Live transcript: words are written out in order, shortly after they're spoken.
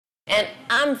And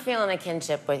I'm feeling a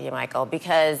kinship with you, Michael,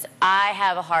 because I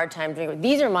have a hard time drinking.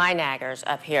 These are my naggers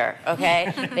up here,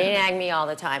 okay? They nag me all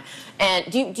the time.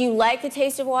 And do you like the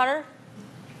taste of water?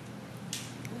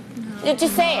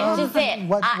 Just say it. Just say it.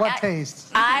 What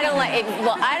taste? I don't like it.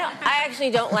 Well, I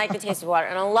actually don't like the taste of water,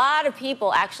 and a lot of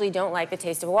people actually don't like the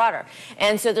taste of water.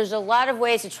 And so there's a lot of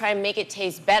ways to try and make it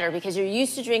taste better because you're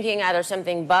used to drinking either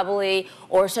something bubbly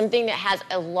or something that has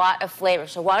a lot of flavor.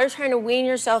 So while you're trying to wean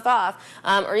yourself off,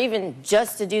 or even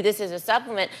just to do this as a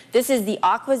supplement, this is the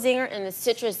Aqua Zinger and the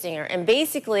Citrus Zinger, and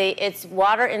basically it's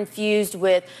water infused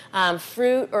with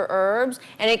fruit or herbs,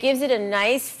 and it gives it a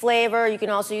nice flavor. You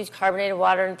can also use carbonated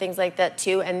water and things like that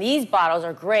too. And these bottles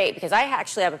are great because I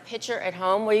actually have a pitcher at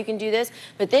home where you can do this,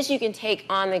 but this you can take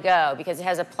on the go because it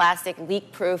has a plastic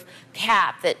leak-proof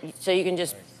cap that so you can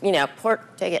just, you know,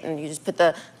 take it and you just put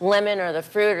the lemon or the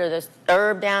fruit or the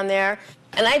herb down there.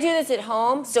 And I do this at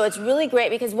home, so it's really great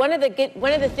because one of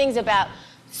the things about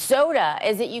soda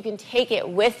is that you can take it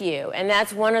with you, and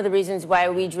that's one of the reasons why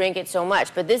we drink it so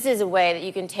much. But this is a way that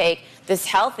you can take this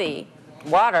healthy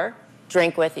water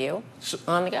drink with you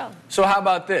on the go. So how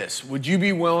about this? Would you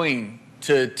be willing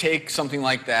to take something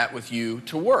like that with you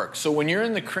to work? So when you're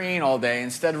in the crane all day,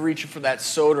 instead of reaching for that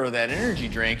soda or that energy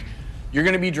drink, you're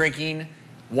going to be drinking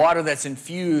water that's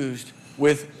infused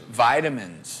with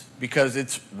vitamins because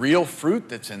it's real fruit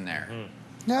that's in there.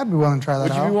 Yeah, I'd be willing to try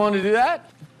that out. Would you be willing to do that?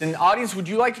 And audience, would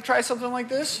you like to try something like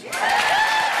this? Well,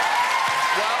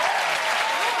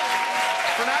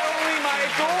 for not only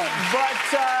Michael, but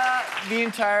the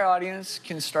entire audience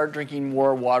can start drinking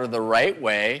more water the right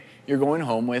way. You're going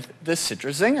home with the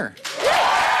Citrus Zinger.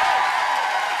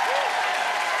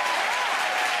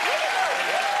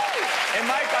 And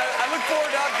Mike, I look forward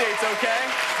to updates, okay?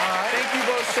 All right. Thank you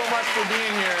both so much for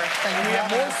being here. Thank you. And we have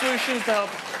more solutions to help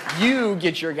you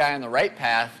get your guy on the right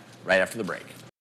path right after the break.